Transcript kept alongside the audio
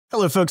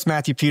Hello folks,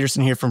 Matthew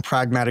Peterson here from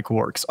Pragmatic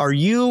Works. Are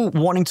you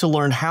wanting to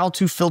learn how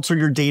to filter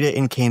your data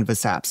in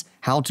Canvas apps,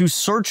 how to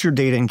search your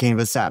data in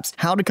Canvas apps,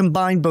 how to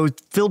combine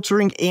both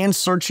filtering and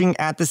searching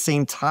at the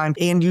same time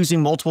and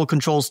using multiple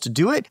controls to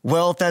do it?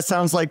 Well, if that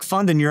sounds like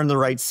fun, then you're in the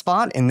right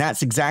spot, and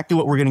that's exactly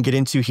what we're going to get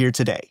into here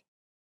today.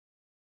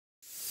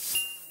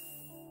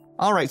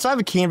 All right, so I have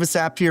a Canvas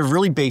app here,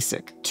 really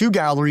basic. Two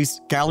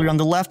galleries. Gallery on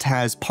the left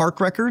has park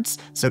records,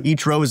 so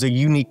each row is a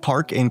unique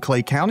park in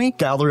Clay County.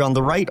 Gallery on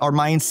the right are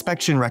my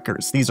inspection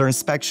records. These are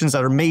inspections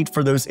that are made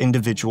for those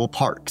individual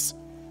parks.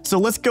 So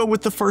let's go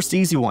with the first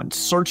easy one,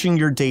 searching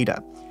your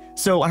data.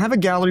 So I have a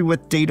gallery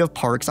with data of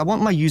parks. I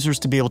want my users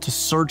to be able to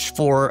search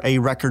for a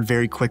record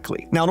very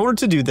quickly. Now, in order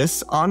to do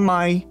this, on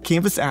my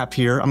Canvas app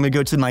here, I'm going to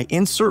go to my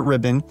insert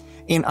ribbon,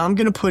 and I'm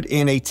going to put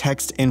in a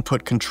text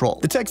input control.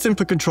 The text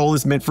input control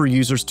is meant for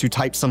users to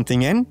type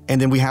something in, and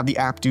then we have the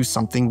app do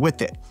something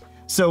with it.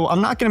 So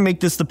I'm not going to make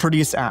this the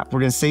prettiest app.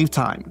 We're going to save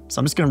time. So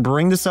I'm just going to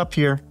bring this up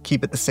here,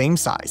 keep it the same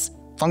size.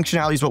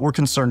 Functionality is what we're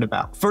concerned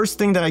about. First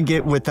thing that I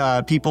get with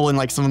people in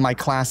like some of my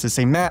classes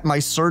say, Matt, my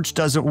search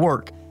doesn't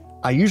work.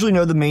 I usually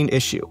know the main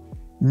issue.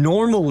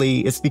 Normally,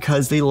 it's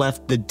because they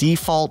left the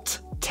default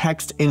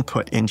text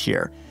input in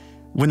here.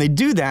 When they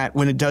do that,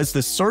 when it does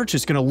the search,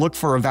 it's going to look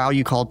for a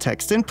value called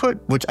text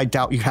input, which I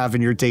doubt you have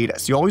in your data.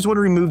 So you always want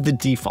to remove the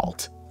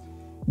default.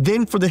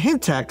 Then for the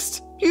hint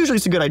text, usually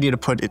it's a good idea to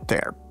put it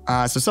there.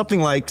 So something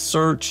like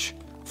search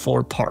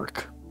for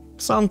park,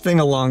 something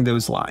along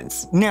those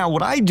lines. Now,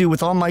 what I do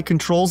with all my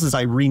controls is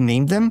I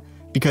rename them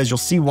because you'll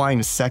see why in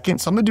a second.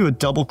 So I'm going to do a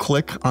double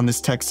click on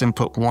this text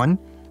input one.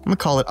 I'm going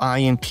to call it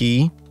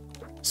INP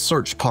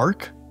search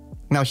park.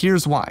 Now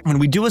here's why. When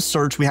we do a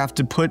search, we have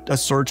to put a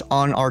search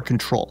on our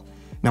control.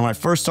 Now, when I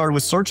first started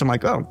with search, I'm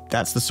like, oh,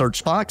 that's the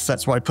search box.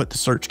 That's where I put the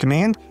search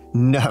command.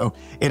 No,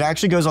 it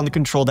actually goes on the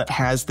control that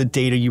has the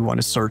data you want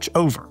to search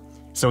over.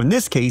 So in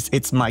this case,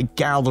 it's my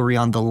gallery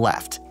on the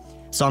left.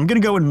 So I'm going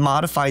to go and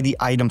modify the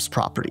items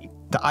property.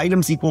 The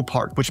items equal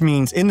park, which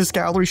means in this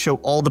gallery, show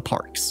all the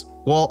parks.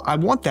 Well, I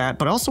want that,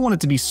 but I also want it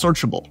to be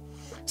searchable.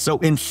 So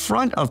in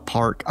front of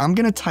park, I'm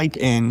going to type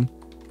in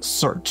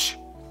search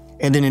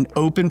and then in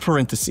open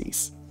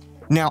parentheses.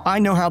 Now, I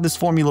know how this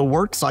formula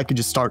works, so I could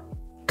just start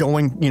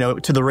going,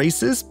 to the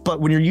races. But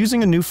when you're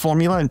using a new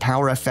formula in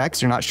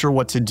PowerFX, you're not sure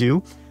what to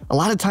do. A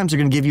lot of times they're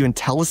going to give you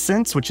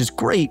IntelliSense, which is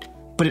great,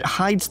 but it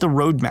hides the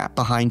roadmap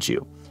behind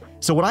you.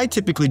 So what I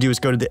typically do is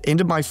go to the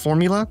end of my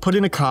formula, put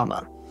in a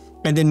comma,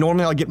 and then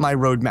normally I'll get my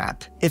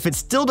roadmap. If it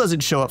still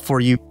doesn't show up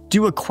for you,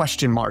 do a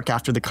question mark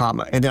after the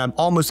comma, and then I'm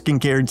almost can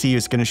guarantee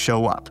it's going to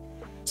show up.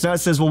 So now it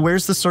says, well,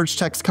 where's the search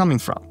text coming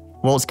from?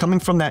 Well, it's coming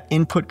from that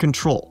input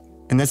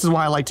control. And this is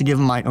why I like to give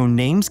them my own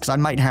names, because I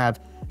might have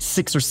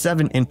 6 or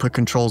 7 input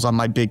controls on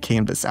my big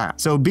Canvas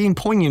app. So being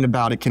poignant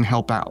about it can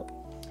help out.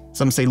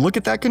 So I'm gonna say, look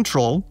at that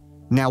control.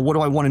 Now, what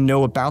do I want to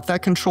know about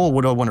that control?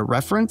 What do I want to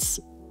reference?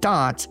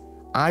 Dot,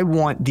 I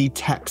want the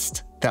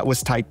text that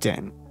was typed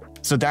in.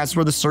 So that's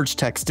where the search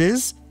text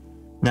is.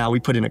 Now we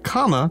put in a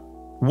comma.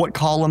 What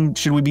column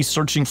should we be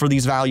searching for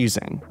these values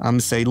in? I'm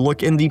gonna say,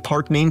 look in the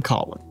park name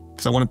column,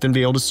 because I want them to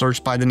be able to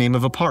search by the name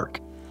of a park.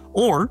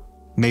 Or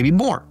maybe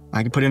more.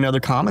 I can put in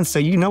another comma and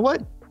say, you know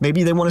what?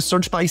 Maybe they want to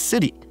search by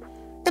city.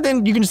 And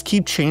then you can just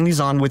keep chaining these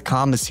on with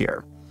commas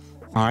here.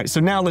 All right, so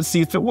now let's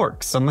see if it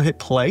works. So I'm gonna hit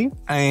play,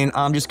 and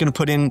I'm just gonna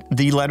put in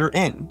the letter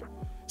N.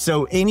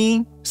 So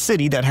any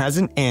city that has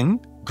an N,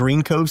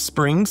 Green Cove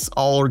Springs,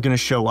 all are gonna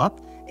show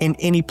up, and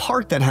any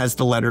park that has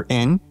the letter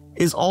N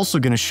is also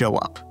gonna show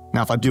up.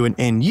 Now, if I do an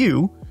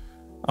NU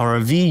or a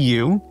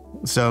VU,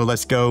 so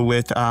let's go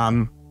with,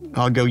 I'll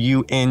go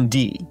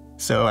UND.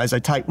 So as I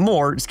type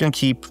more, it's gonna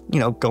keep,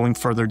 going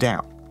further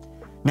down.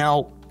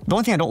 Now, the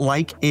only thing I don't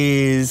like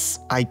is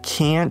I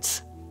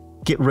can't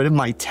get rid of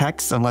my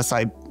text unless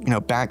I,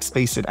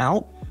 backspace it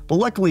out. But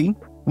luckily,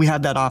 we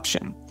have that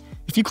option.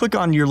 If you click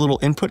on your little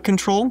input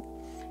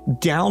control,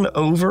 down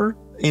over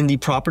in the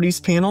properties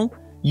panel,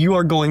 you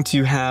are going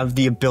to have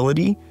the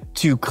ability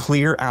to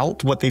clear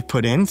out what they've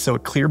put in. So a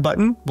clear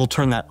button will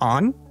turn that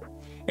on.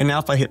 And now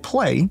if I hit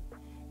play,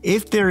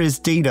 if there is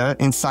data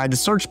inside the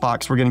search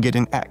box, we're going to get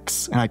an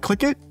X. And I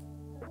click it,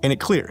 and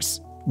it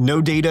clears.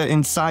 No data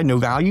inside, no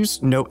values,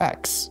 no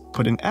X.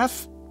 Put an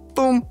F,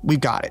 boom,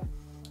 we've got it.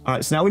 All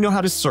right, so now we know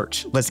how to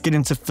search. Let's get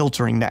into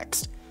filtering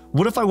next.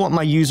 What if I want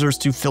my users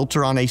to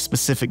filter on a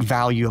specific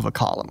value of a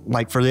column?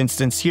 Like for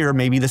instance here,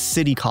 maybe the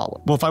city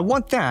column. Well, if I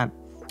want that,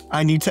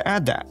 I need to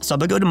add that. So I'm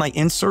gonna go to my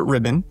insert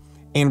ribbon,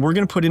 and we're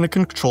gonna put in a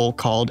control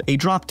called a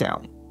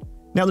dropdown.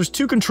 Now there's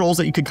 2 controls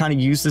that you could kind of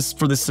use this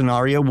for this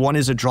scenario. One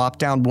is a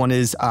dropdown, one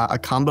is a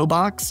combo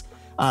box.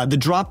 The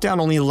dropdown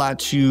only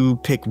lets you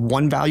pick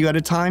one value at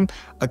a time.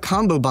 A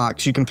combo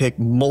box, you can pick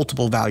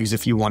multiple values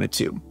if you wanted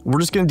to. We're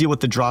just going to deal with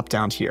the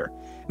dropdown here.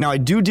 Now, I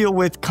do deal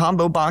with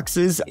combo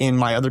boxes in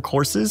my other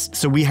courses.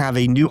 So we have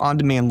a new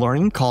on-demand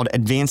learning called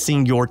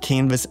Advancing Your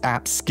Canvas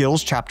App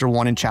Skills, Chapter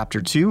 1 and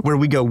Chapter 2, where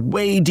we go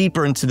way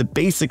deeper into the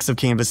basics of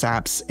Canvas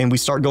apps and we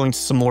start going to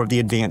some more of the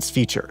advanced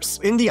features.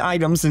 In the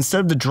items,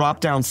 instead of the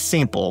drop-down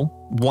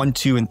sample, 1,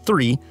 2, and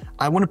 3,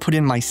 I want to put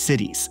in my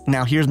cities.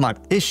 Now here's my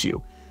issue.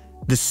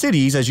 The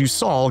cities, as you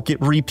saw, get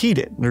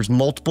repeated. There's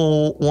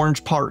multiple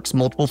orange parks,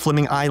 multiple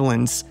Fleming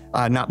Islands,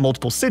 not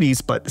multiple cities,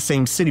 but the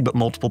same city, but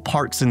multiple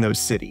parks in those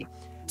cities.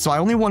 So I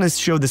only want to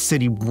show the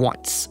city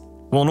once.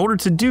 Well, in order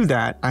to do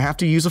that, I have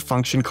to use a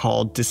function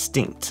called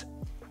distinct.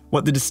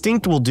 What the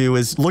distinct will do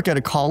is look at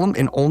a column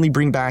and only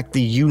bring back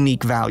the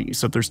unique value.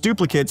 So if there's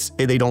duplicates,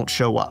 they don't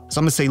show up. So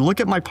I'm going to say, look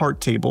at my park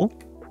table,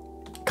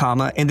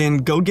 comma, and then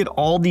go get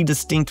all the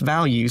distinct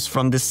values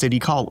from the city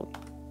column.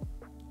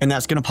 And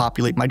that's going to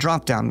populate my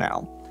dropdown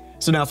now.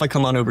 So now if I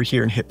come on over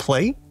here and hit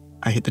play,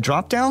 I hit the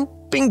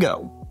dropdown,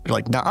 bingo. You're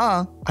like,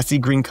 nah, I see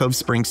Green Cove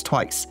Springs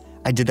twice.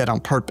 I did that on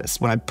purpose.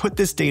 When I put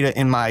this data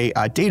in my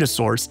data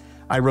source,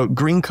 I wrote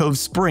Green Cove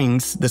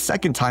Springs the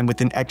second time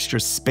with an extra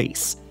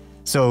space.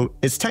 So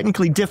it's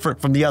technically different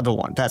from the other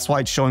one. That's why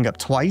it's showing up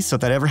twice. So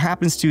if that ever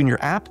happens to you in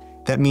your app,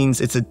 that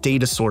means it's a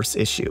data source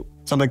issue.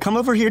 So I'm going to come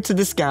over here to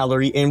this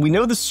gallery, and we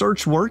know the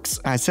search works.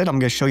 I said I'm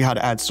going to show you how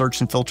to add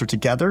search and filter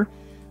together.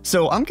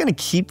 So I'm going to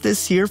keep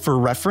this here for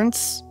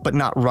reference, but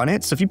not run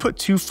it. So if you put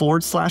 2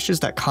 forward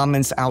slashes, that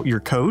comments out your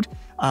code,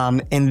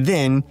 and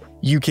then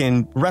you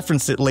can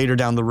reference it later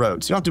down the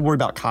road. So you don't have to worry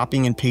about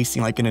copying and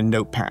pasting like in a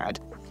notepad.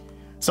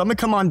 So I'm going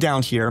to come on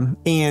down here,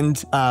 and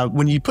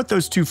when you put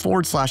those 2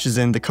 forward slashes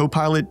in, the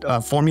Copilot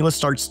formula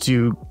starts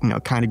to,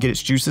 kind of get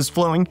its juices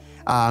flowing,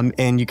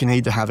 and you can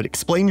either have it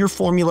explain your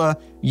formula,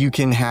 you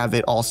can have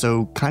it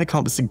also kind of come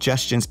up with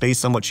suggestions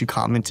based on what you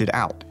commented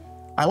out.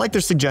 I like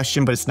their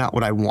suggestion, but it's not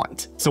what I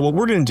want. So what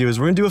we're going to do is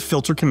we're going to do a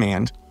filter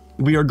command.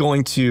 We are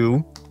going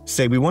to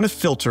say we want to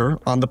filter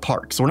on the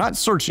park. So we're not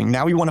searching.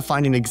 Now we want to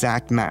find an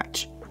exact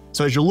match.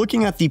 So as you're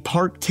looking at the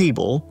park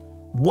table,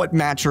 what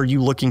match are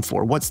you looking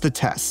for? What's the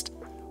test?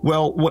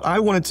 Well, what I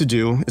wanted to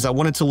do is I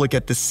wanted to look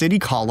at the city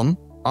column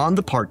on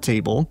the park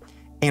table,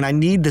 and I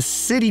need the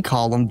city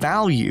column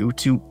value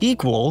to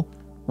equal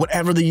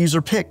whatever the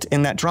user picked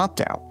in that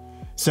dropdown.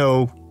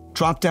 So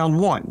dropdown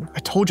 1, I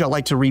told you I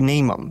like to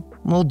rename them.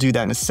 We'll do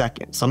that in a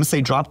second. So I'm going to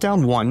say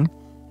dropdown 1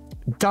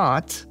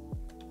 dot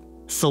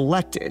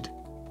selected.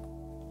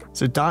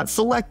 So dot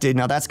selected,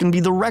 now that's going to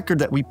be the record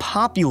that we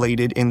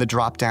populated in the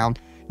dropdown.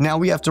 Now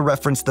we have to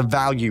reference the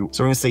value.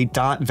 So we're going to say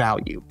dot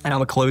value, and I'm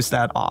going to close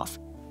that off.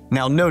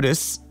 Now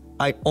notice,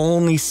 I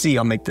only see,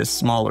 I'll make this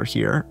smaller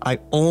here, I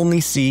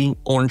only see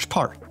Orange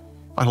Park.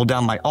 If I hold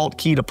down my Alt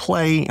key to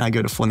play and I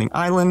go to Fleming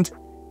Island,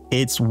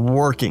 it's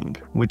working,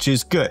 which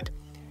is good.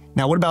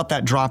 Now what about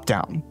that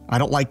dropdown? I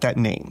don't like that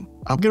name.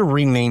 I'm going to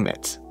rename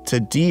it to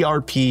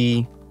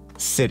DRP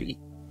City.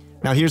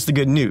 Now here's the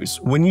good news.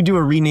 When you do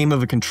a rename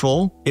of a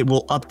control, it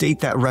will update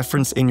that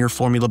reference in your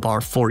formula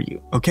bar for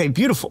you. Okay,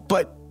 beautiful.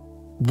 But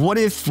what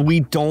if we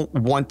don't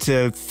want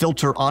to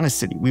filter on a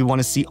city? We want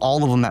to see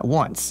all of them at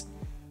once.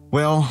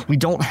 Well, we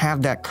don't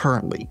have that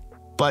currently,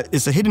 but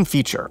it's a hidden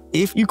feature.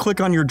 If you click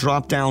on your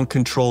Dropdown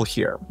Control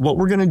here, what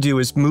we're going to do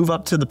is move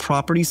up to the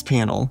Properties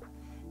panel,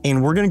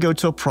 and we're going to go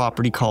to a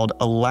property called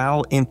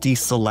Allow Empty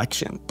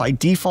Selection. By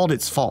default,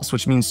 it's false,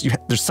 which means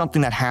there's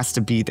something that has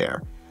to be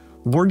there.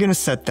 We're going to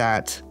set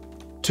that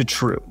to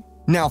true.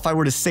 Now, if I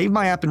were to save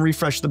my app and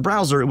refresh the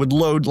browser, it would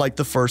load like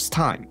the first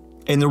time,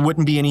 and there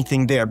wouldn't be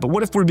anything there. But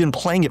what if we've been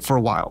playing it for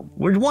a while?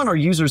 We want our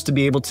users to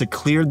be able to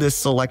clear this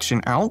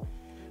selection out.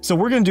 So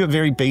we're going to do it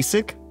very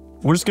basic.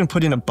 We're just going to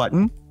put in a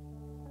button.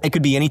 It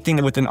could be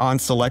anything with an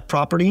onSelect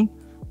property.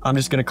 I'm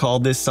just going to call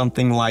this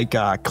something like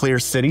Clear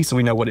City, so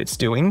we know what it's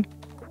doing.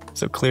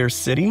 So Clear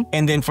City.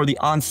 And then for the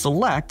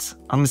onSelect,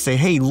 I'm going to say,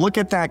 hey, look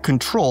at that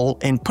control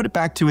and put it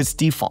back to its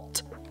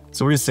default.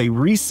 So we're going to say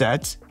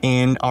reset,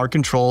 and our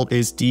control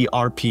is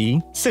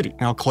DRP City.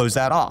 And I'll close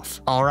that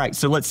off. All right,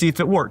 so let's see if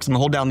it works. I'm going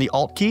to hold down the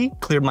Alt key,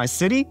 clear my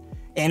city,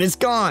 and it's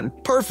gone.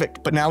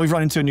 Perfect. But now we've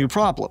run into a new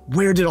problem.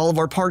 Where did all of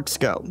our parks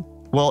go?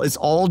 Well, it's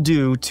all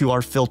due to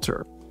our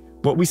filter.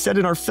 What we said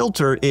in our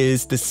filter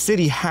is the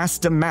city has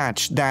to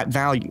match that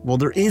value. Well,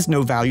 there is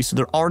no value, so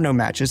there are no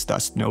matches,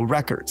 thus no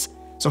records.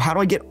 So how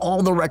do I get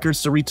all the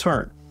records to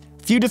return?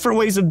 A few different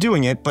ways of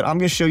doing it, but I'm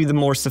going to show you the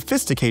more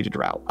sophisticated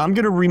route. I'm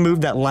going to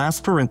remove that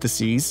last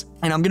parentheses,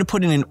 and I'm going to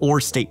put in an OR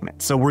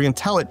statement. So we're going to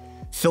tell it,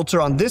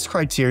 filter on this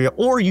criteria,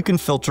 or you can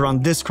filter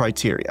on this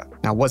criteria.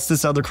 Now, what's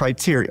this other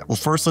criteria? Well,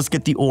 first, let's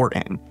get the OR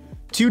in.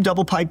 2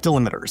 double pipe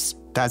delimiters.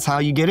 That's how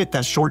you get it.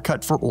 That's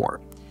shortcut for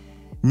OR.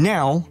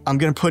 Now, I'm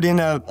going to put in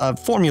a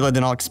formula,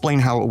 then I'll explain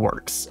how it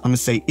works. I'm going to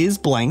say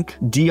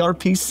IsBlank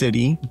DRP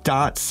City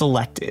dot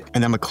selected,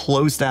 and I'm going to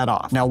close that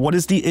off. Now, what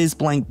is the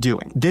IsBlank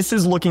doing? This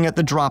is looking at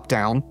the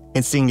dropdown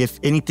and seeing if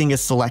anything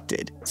is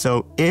selected.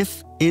 So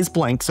if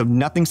IsBlank, so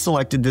nothing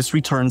selected, this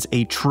returns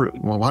a true.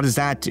 Well, what does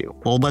that do?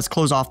 Well, let's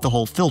close off the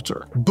whole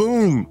filter.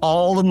 Boom!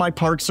 All of my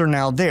parks are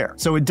now there.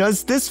 So it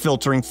does this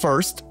filtering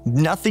first,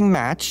 nothing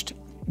matched.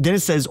 Then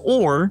it says,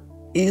 or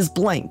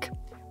IsBlank.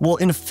 Well,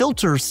 in a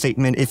filter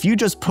statement, if you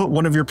just put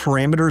one of your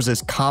parameters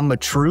as comma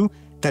true,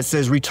 that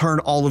says return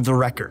all of the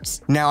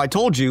records. Now, I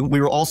told you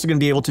we were also going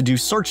to be able to do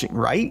searching,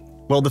 right?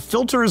 Well, the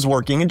filter is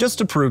working, and just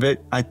to prove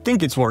it, I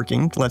think it's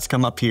working. Let's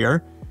come up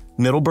here.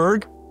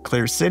 Middleburg,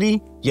 clear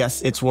city.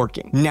 Yes, it's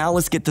working. Now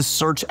let's get the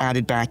search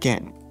added back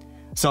in.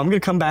 So I'm going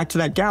to come back to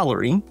that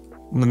gallery. I'm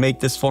going to make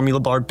this formula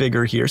bar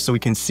bigger here so we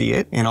can see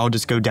it. And I'll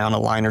just go down a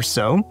line or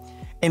so.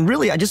 And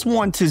really, I just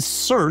want to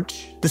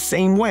search the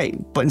same way.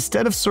 But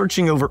instead of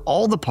searching over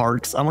all the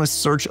parks, I want to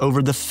search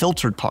over the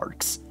filtered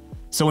parks.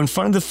 So in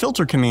front of the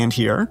filter command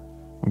here,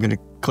 I'm going to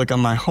click on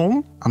my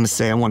home. I'm going to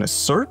say I want to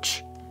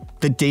search.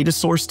 The data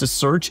source to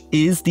search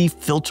is the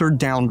filtered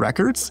down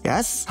records.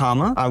 Yes,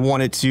 comma. I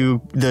want it to,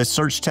 the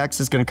search text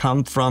is going to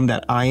come from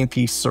that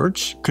IMP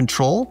search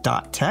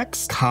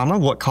control.text, comma,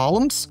 what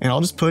columns? And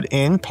I'll just put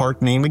in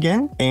park name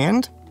again,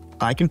 and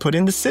I can put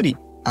in the city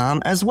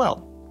as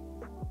well.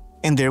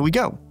 And there we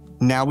go.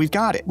 Now we've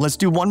got it. Let's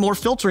do one more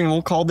filtering.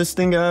 We'll call this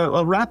thing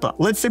a wrap up.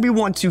 Let's say we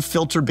want to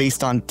filter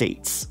based on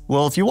dates.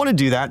 Well, if you want to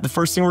do that, the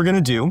first thing we're going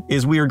to do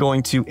is we are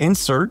going to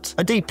insert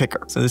a date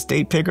picker. So this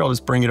date picker, I'll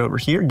just bring it over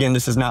here. Again,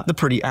 this is not the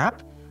pretty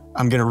app.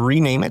 I'm going to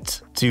rename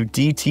it to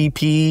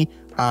DTP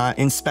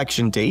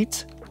inspection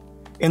date.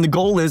 And the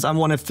goal is I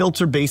want to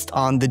filter based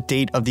on the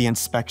date of the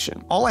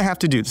inspection. All I have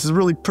to do, this is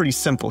really pretty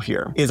simple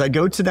here, is I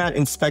go to that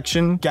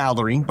inspection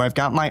gallery where I've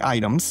got my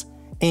items,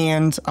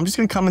 and I'm just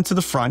going to come into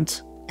the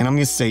front. And I'm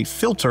going to say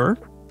filter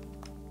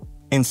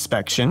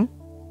inspection.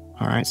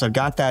 All right, so I've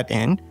got that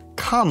in,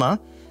 comma.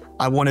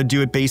 I want to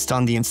do it based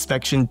on the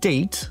inspection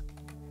date,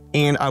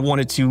 and I want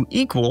it to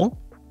equal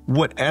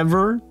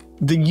whatever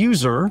the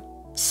user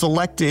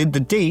selected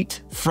the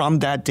date from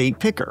that date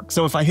picker.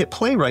 So if I hit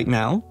play right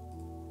now,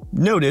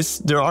 notice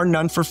there are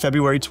none for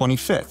February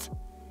 25th.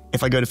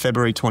 If I go to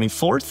February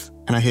 24th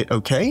and I hit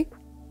OK,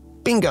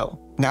 bingo,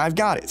 now I've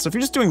got it. So if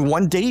you're just doing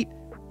one date,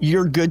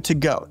 you're good to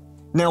go.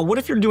 Now, what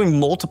if you're doing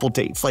multiple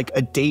dates, like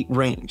a date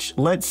range?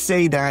 Let's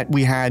say that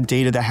we had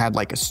data that had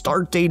like a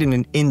start date and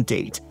an end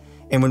date.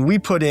 And when we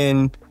put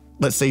in,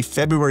 let's say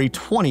February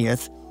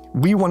 20th,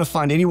 we want to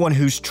find anyone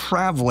who's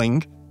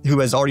traveling, who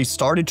has already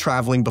started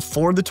traveling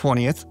before the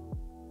 20th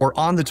or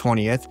on the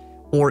 20th,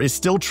 or is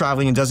still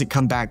traveling and doesn't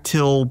come back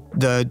till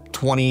the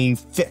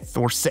 25th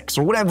or 6th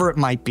or whatever it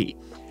might be.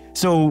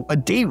 So a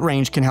date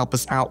range can help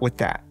us out with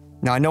that.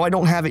 Now, I know I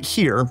don't have it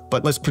here,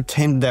 but let's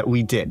pretend that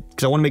we did,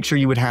 because I want to make sure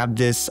you would have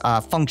this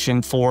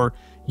function for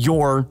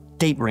your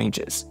date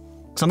ranges.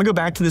 So I'm going to go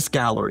back to this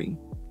gallery,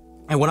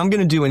 and what I'm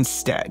going to do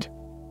instead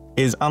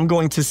is I'm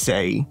going to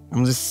say, I'm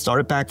going to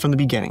start it back from the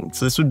beginning.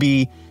 So this would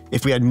be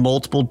if we had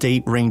multiple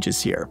date ranges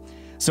here.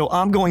 So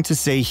I'm going to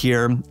say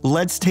here,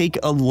 let's take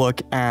a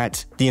look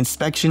at the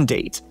inspection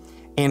date,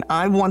 and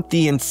I want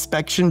the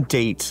inspection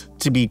date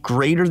to be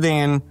greater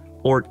than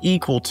or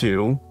equal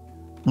to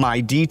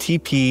my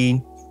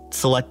DTP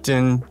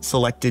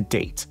selected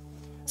date.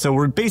 So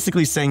we're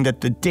basically saying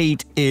that the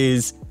date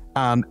is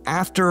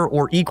after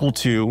or equal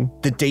to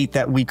the date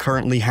that we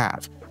currently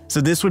have.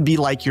 So this would be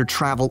like your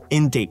travel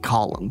end date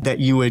column that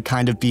you would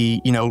kind of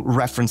be,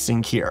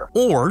 referencing here.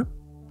 Or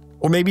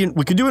maybe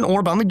we could do an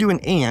or, but I'm gonna do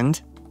an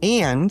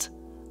and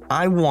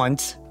I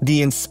want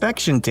the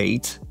inspection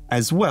date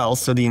as well.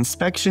 So the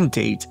inspection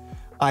date,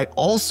 I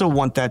also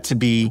want that to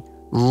be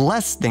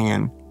less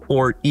than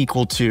or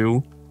equal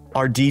to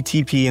our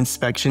DTP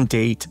inspection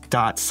date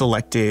dot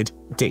selected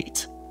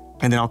date.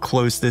 And then I'll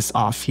close this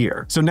off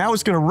here. So now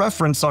it's going to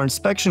reference our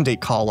inspection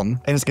date column,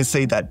 and it's going to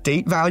say that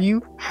date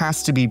value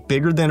has to be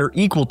bigger than or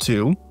equal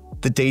to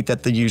the date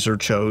that the user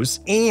chose,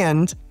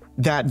 and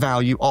that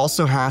value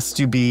also has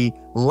to be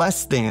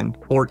less than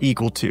or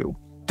equal to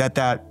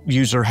that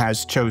user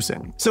has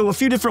chosen. So a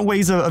few different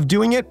ways of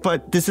doing it,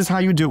 but this is how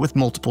you do it with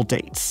multiple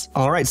dates.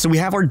 All right, so we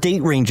have our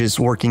date ranges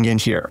working in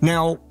here.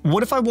 Now,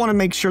 what if I want to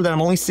make sure that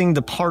I'm only seeing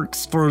the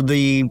parks for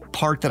the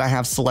park that I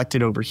have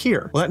selected over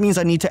here? Well, that means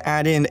I need to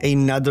add in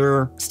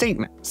another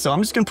statement. So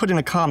I'm just going to put in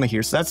a comma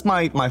here. So that's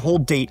my whole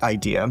date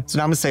idea. So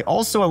now I'm going to say,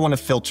 also, I want to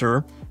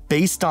filter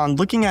based on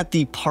looking at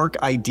the park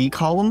ID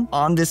column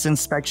on this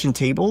inspection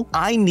table.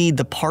 I need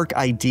the park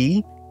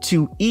ID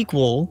to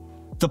equal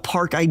the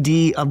park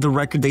ID of the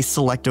record they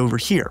select over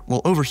here.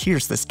 Well, over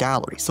here's this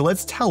gallery. So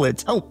let's tell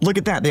it, oh, look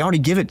at that. They already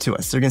give it to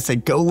us. They're going to say,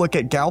 go look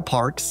at gal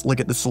parks,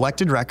 look at the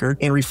selected record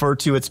and refer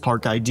to its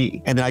park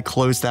ID. And then I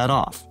close that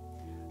off.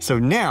 So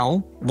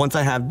now, once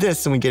I have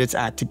this and we get its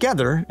act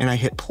together and I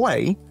hit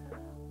play,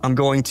 I'm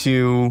going to,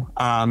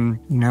 you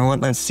know what?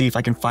 Let's see if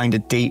I can find a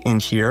date in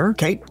here.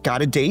 Okay,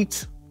 got a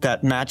date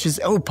that matches.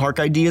 Oh, park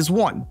ID is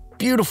 1.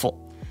 Beautiful.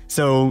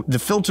 So the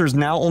filter is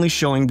now only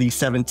showing the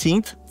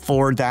 17th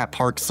for that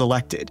park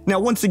selected. Now,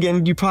 once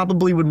again, you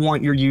probably would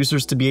want your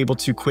users to be able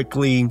to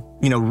quickly,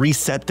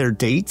 reset their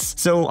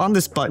dates. So on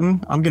this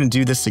button, I'm going to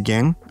do this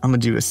again. I'm going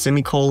to do a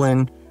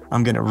semicolon.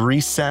 I'm going to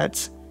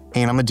reset,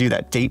 and I'm going to do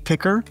that date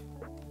picker.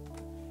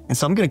 And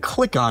so I'm going to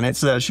click on it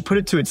so that I should put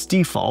it to its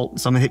default.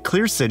 So I'm going to hit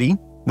clear city,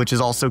 which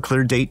is also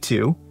clear date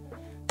too.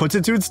 Puts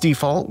it to its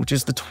default, which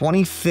is the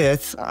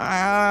 25th.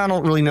 I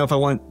don't really know if I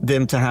want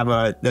them to have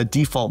a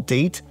default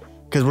date,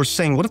 because we're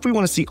saying, what if we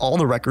want to see all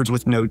the records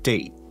with no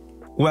date?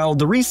 Well,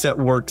 the reset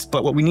works,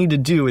 but what we need to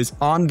do is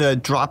on the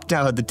drop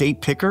down, the date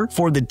picker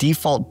for the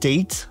default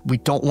date, we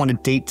don't want a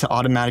date to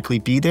automatically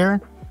be there.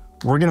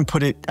 We're going to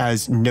put it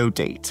as no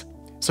date.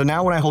 So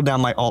now when I hold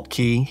down my Alt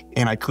key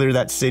and I clear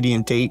that city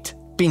and date,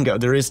 bingo,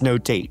 there is no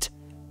date.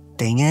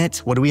 Dang it,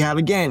 what do we have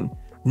again?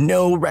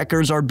 No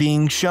records are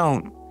being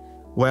shown.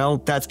 Well,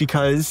 that's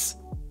because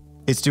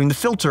it's doing the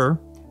filter,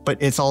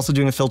 but it's also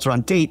doing a filter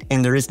on date,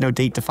 and there is no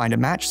date to find a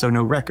match, so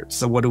no records.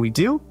 So what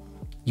do?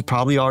 You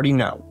probably already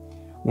know.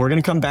 We're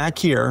gonna come back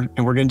here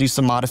and we're gonna do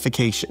some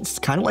modifications,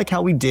 kind of like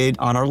how we did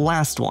on our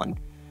last one.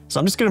 So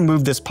I'm just gonna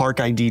move this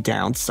park ID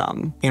down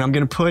some, and I'm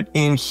gonna put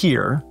in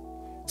here.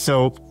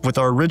 So with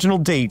our original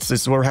dates,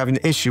 this is where we're having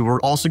the issue.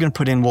 We're also gonna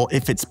put in, well,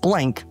 if it's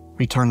blank,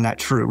 return that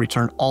true,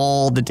 return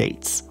all the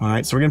dates. All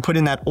right, so we're gonna put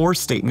in that OR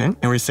statement,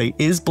 and we're gonna say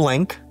is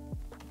blank,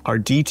 our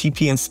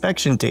DTP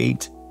inspection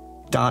date,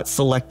 dot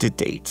selected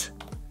date.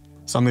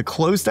 So I'm gonna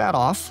close that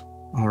off.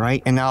 All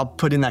right, and now I'll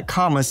put in that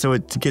comma so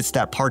it gets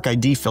that park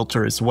ID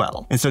filter as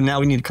well. And so now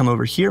we need to come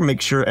over here,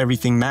 make sure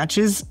everything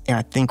matches, and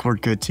I think we're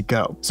good to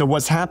go. So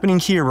what's happening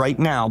here right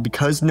now,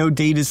 because no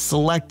date is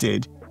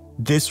selected,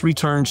 this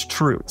returns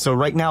true. So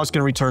right now it's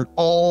gonna return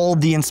all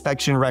the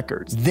inspection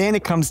records. Then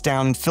it comes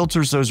down and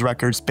filters those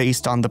records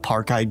based on the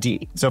park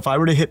ID. So if I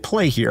were to hit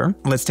play here,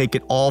 let's take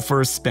it all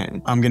for a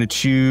spin. I'm gonna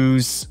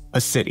choose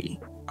a city.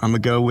 I'm gonna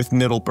go with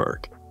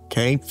Middleburg.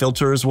 Okay,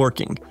 filter is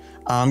working.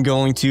 I'm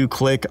going to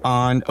click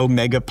on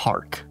Omega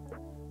Park.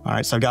 All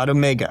right, so I got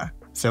Omega.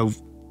 So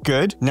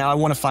good. Now I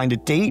want to find a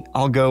date.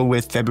 I'll go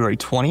with February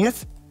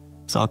 20th.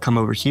 So I'll come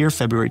over here,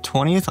 February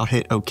 20th. I'll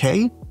hit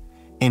OK.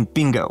 And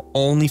bingo,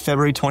 only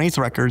February 20th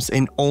records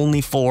and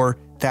only for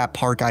that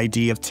park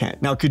ID of 10.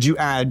 Now, could you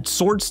add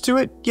sorts to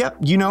it? Yep,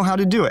 you know how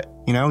to do it.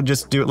 You know,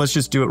 just do it. Let's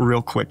just do it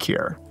real quick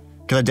here,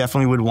 because I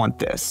definitely would want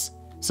this.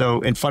 So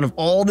in front of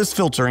all this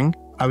filtering,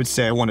 I would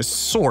say I want to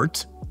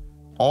sort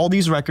all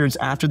these records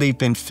after they've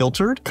been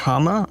filtered,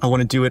 comma, I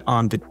want to do it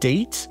on the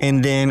date,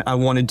 and then I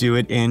want to do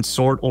it in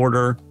sort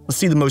order. Let's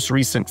see the most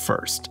recent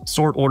first,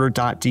 sort order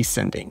dot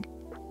descending,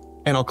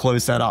 and I'll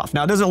close that off.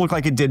 Now, it doesn't look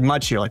like it did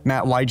much here. Like,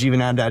 Matt, why'd you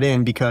even add that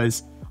in?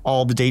 Because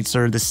all the dates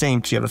are the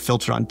same because you have a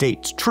filter on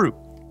dates. True,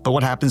 but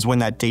what happens when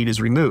that date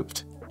is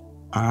removed?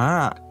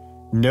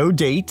 No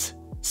date.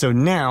 So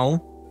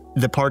now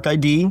the park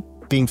ID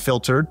being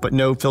filtered, but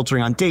no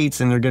filtering on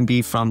dates, and they're going to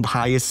be from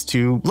highest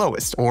to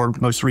lowest, or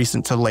most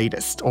recent to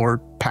latest,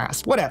 or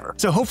past, whatever.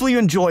 So hopefully you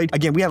enjoyed.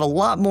 Again, we have a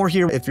lot more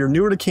here. If you're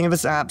newer to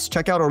Canvas apps,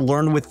 check out our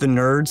Learn with the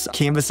Nerds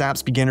Canvas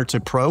Apps Beginner to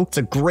Pro. It's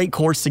a great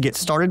course to get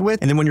started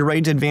with. And then when you're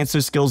ready to advance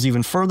those skills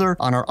even further,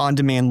 on our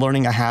on-demand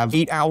learning, I have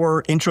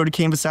 8-hour Intro to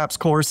Canvas Apps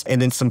course,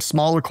 and then some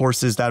smaller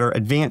courses that are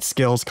advanced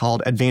skills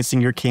called Advancing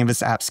Your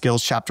Canvas App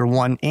Skills Chapter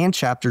 1 and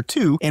Chapter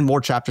 2, and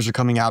more chapters are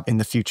coming out in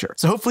the future.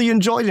 So hopefully you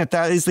enjoyed, and if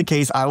that is the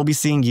case, I will be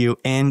seeing you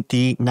in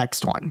the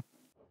next one.